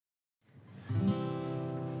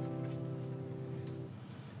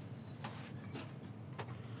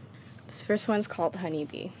This first one's called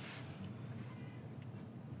Honeybee.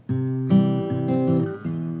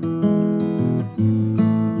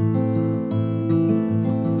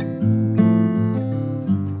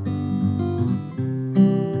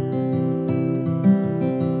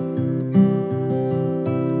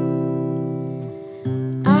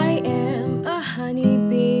 I am a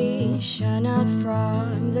honeybee, shut out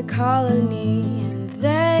from the colony, and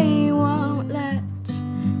they won't let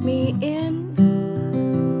me in.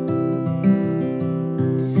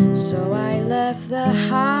 So I left the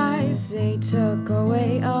hive, they took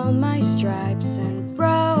away all my stripes and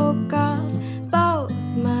broke off both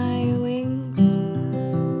my wings.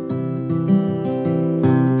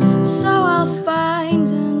 So I'll find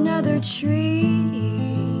another tree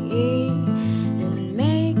and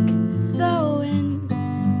make the wind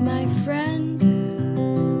my friend.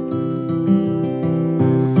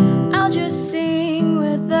 I'll just sing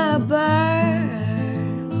with the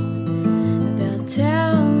birds, they'll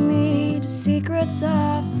tell me the secrets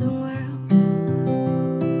of the world.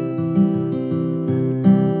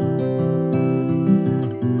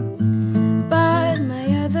 But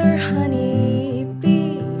my other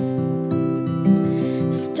honeybee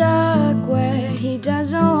stuck where he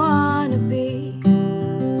doesn't want to be.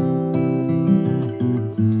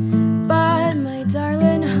 But my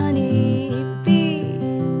darling honeybee,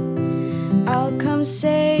 I'll come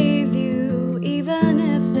save you, even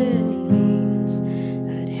if it means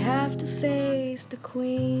I'd have to face the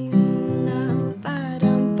queen. Oh,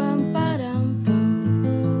 ba-dum-bum, ba-dum-bum.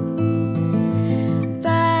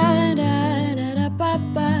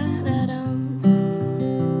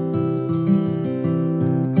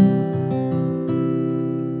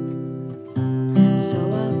 Ba-da-da-da-ba-ba-da-dum. So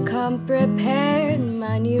I'll come prepared.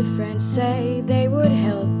 My new friends say they would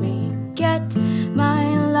help me get my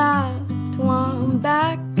loved one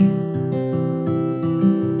back.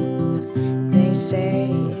 They say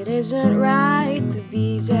it isn't right, the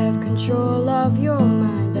bees have control of your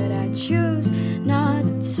mind, but I choose not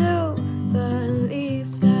to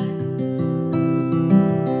believe that.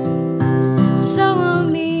 So we'll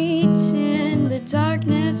meet in the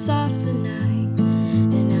darkness of the night,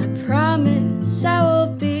 and I promise I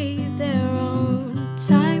will be there on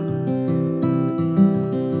time.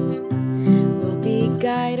 We'll be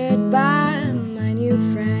guided by my new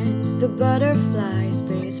friends, the butterflies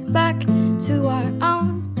bring us back to our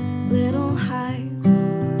own little hive.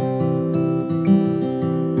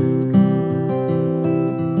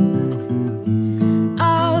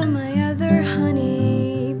 Oh, my other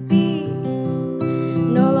honeybee,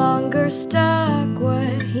 no longer stuck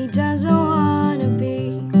where he doesn't want to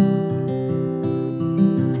be.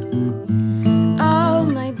 Oh,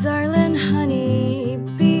 my darling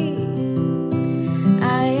honeybee,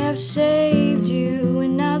 I have saved you,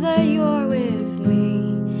 and now that you're with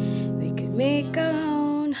me, we could make our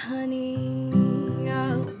own honey.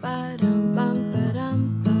 Oh, ba-dum-bum,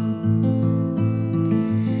 ba-dum-bum.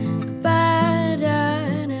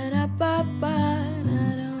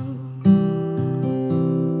 Ba-da-da-da-ba-ba-da-dum.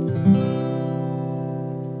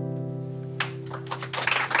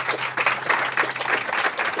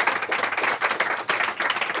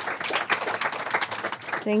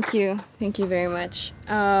 Thank you. Thank you very much.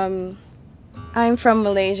 I'm from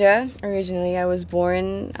Malaysia. Originally, I was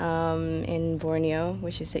born in Borneo,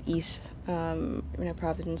 which is the east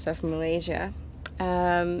province of Malaysia.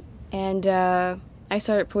 And I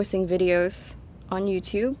started posting videos on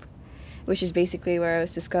YouTube, which is basically where I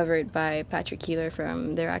was discovered by Patrick Keeler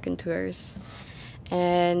from the Raconteurs.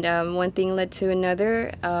 And one thing led to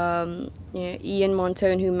another. Ian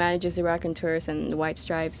Montone, who manages the Raconteurs and the White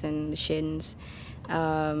Stripes and the Shins,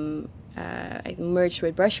 I merged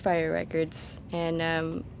with Brushfire Records, and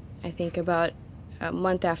I think about a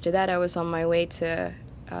month after that I was on my way to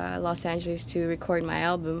Los Angeles to record my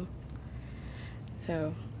album.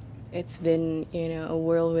 So it's been, a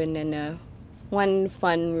whirlwind and one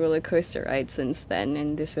fun roller coaster ride since then,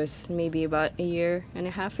 and this was maybe about a year and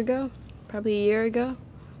a half ago, probably a year ago.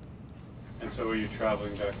 And so were you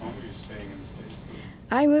traveling back home, or were you staying in the States?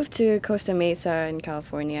 I moved to Costa Mesa in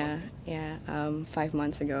California, 5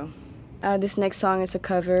 months ago. This next song is a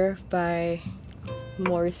cover by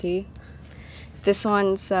Morrissey. This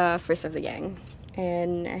one's First of the Gang.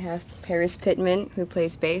 And I have Paris Pittman, who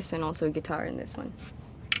plays bass and also guitar in this one.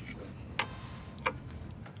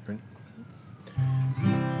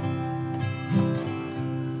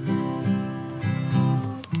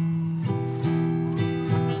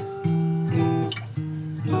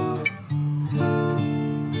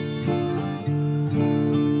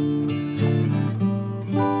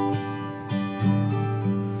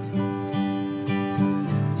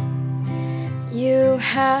 You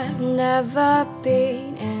have never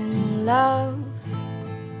been in love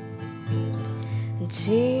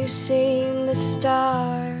until you've seen the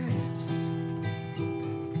stars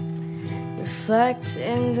reflect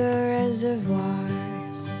in the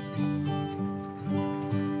reservoirs,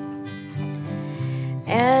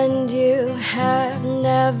 and you have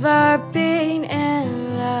never been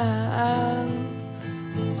in love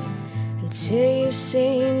until you've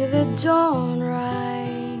seen the dawn rise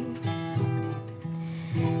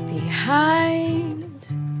behind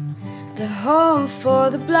the home for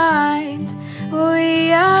the blind.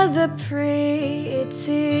 We are the pretty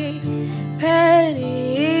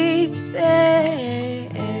petty things,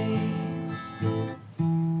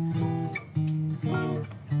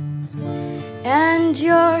 and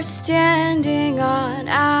you're standing on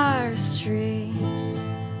our streets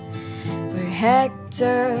where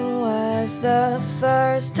Hector was the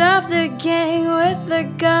first of the gang with a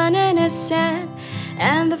gun in his hand,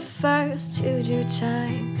 and the first to do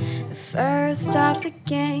time, the first of the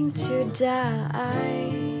gang to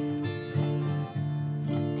die.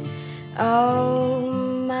 Oh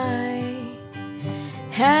my,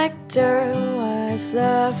 Hector was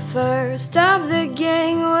the first of the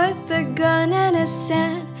gang with a gun in his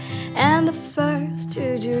hand, and the first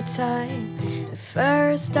to do time, the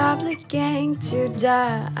first of the gang to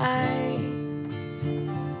die.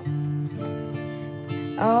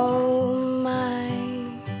 Oh my,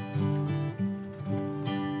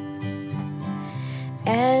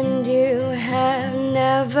 and you have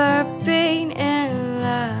never been in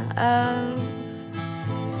love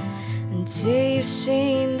until you've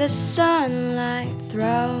seen the sunlight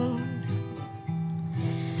thrown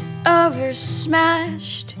over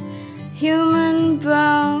smashed human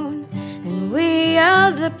bone, and we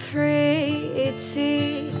are the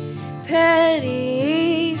pretty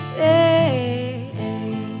petty things,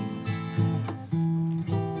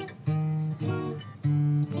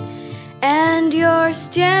 and you're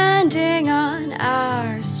standing on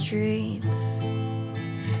our streets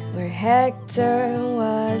where Hector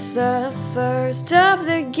was the first of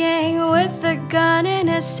the gang with a gun in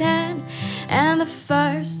his hand, and the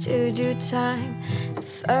first to do time, the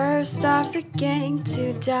first of the gang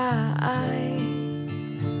to die.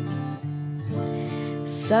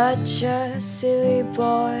 Such a silly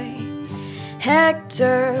boy,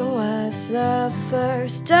 Hector was the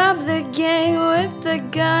first of the gang with a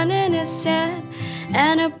gun in his hand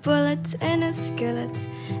and a bullet in his skillet,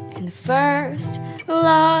 and the first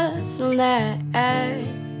lost leg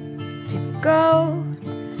to go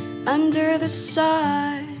under the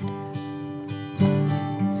sod.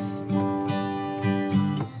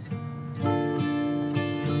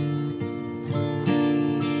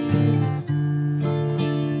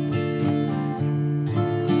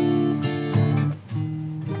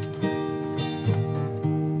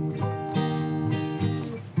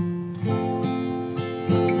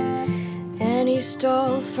 He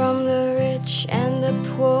stole from the rich and the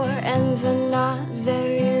poor and the not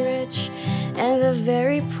very rich and the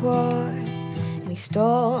very poor, and he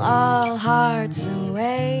stole all hearts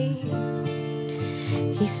away.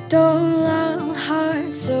 He stole all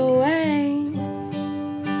hearts away.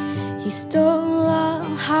 He stole all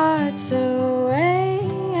hearts away.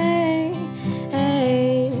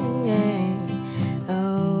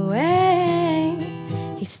 Away.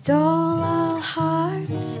 He stole all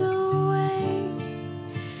hearts away.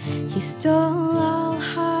 He stole all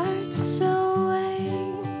hearts away.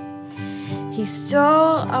 He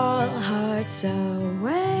stole all hearts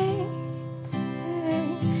away.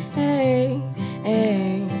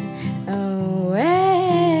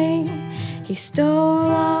 Away. He stole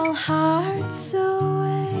all hearts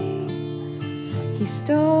away. He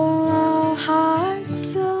stole all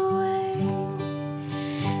hearts away.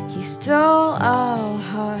 He stole all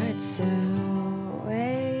hearts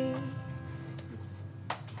away.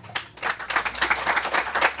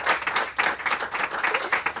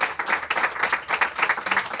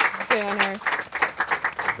 Good one, Harris.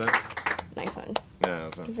 Is that? Nice one. Yeah,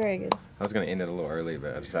 it was very good. I was going to end it a little early,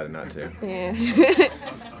 but I decided not to. Yeah.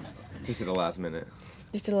 Just at the last minute.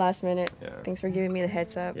 Just at the last minute. Yeah. Thanks for giving me the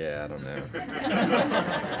heads up. Yeah, I don't know.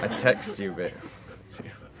 I text you, but...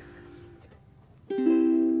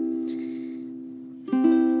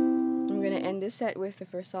 I'm going to end this set with the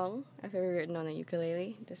first song I've ever written on a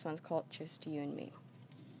ukulele. This one's called Just You and Me.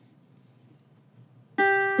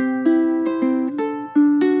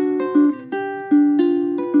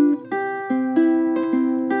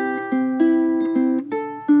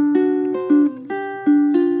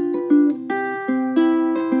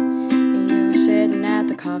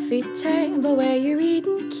 Coffee table where you're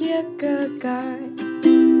eating Kierkegaard.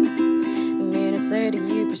 minutes later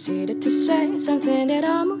you proceeded to say something that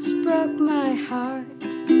almost broke my heart.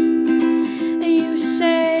 You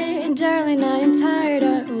say, darling, I am tired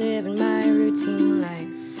of living my routine life.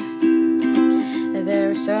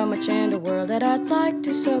 There is so much in the world that I'd like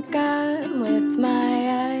to soak up with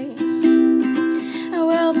my eyes.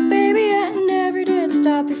 Well, baby, I never did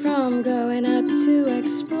stop you from going up to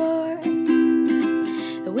explore.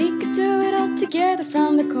 We could do it all together,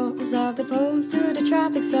 from the coast of the poles to the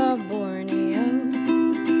tropics of Borneo.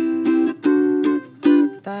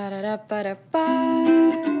 Ba-da-da-ba-da-ba,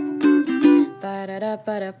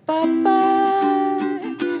 ba-da-da-ba-da-ba-ba,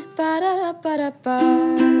 ba-da-da-ba-da-ba.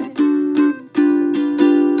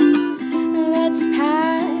 Let's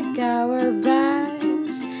pack our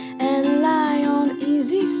bags and lie on the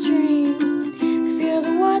easy stream. Feel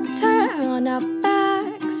the water on our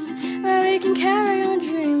backs, where we can carry on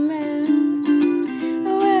dreaming,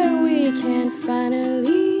 where we can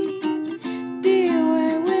finally be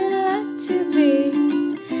where we'd like to be.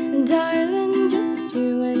 Darling, just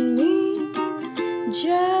you and me,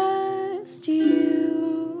 just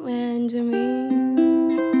you and me.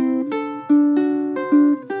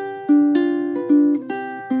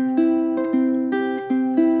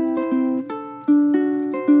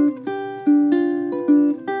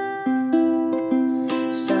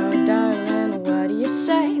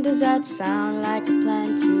 Does that sound like a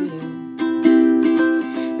plan to you?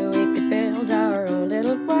 We could build our own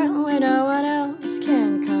little world where no one else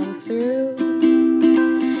can come through.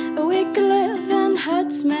 We could live in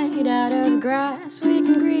huts made out of grass. We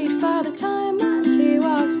can greet Father Time as he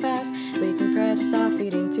walks past. We can press our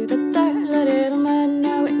feet into the dirt, let little man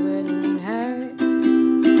know it wouldn't hurt.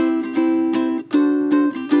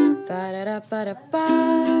 Ba-da-da-ba-da-ba,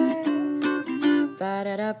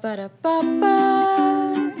 ba-da-da-ba-da-ba-ba,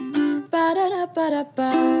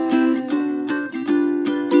 ba-da-da-ba-da-ba.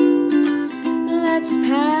 Let's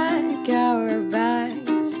pack our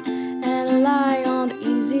bags and lie on the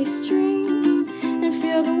easy stream and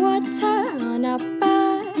feel the water on our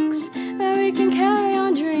backs, where we can carry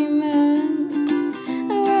on dreaming,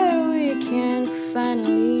 where we can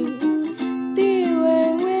finally be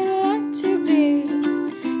where we like to be.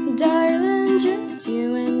 Darling, just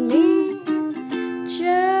you and me,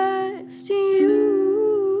 just you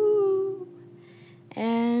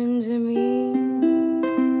and me.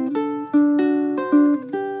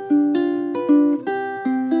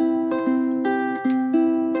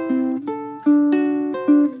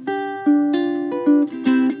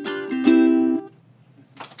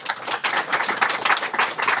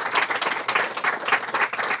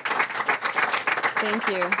 Thank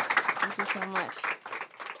you. Thank you so much.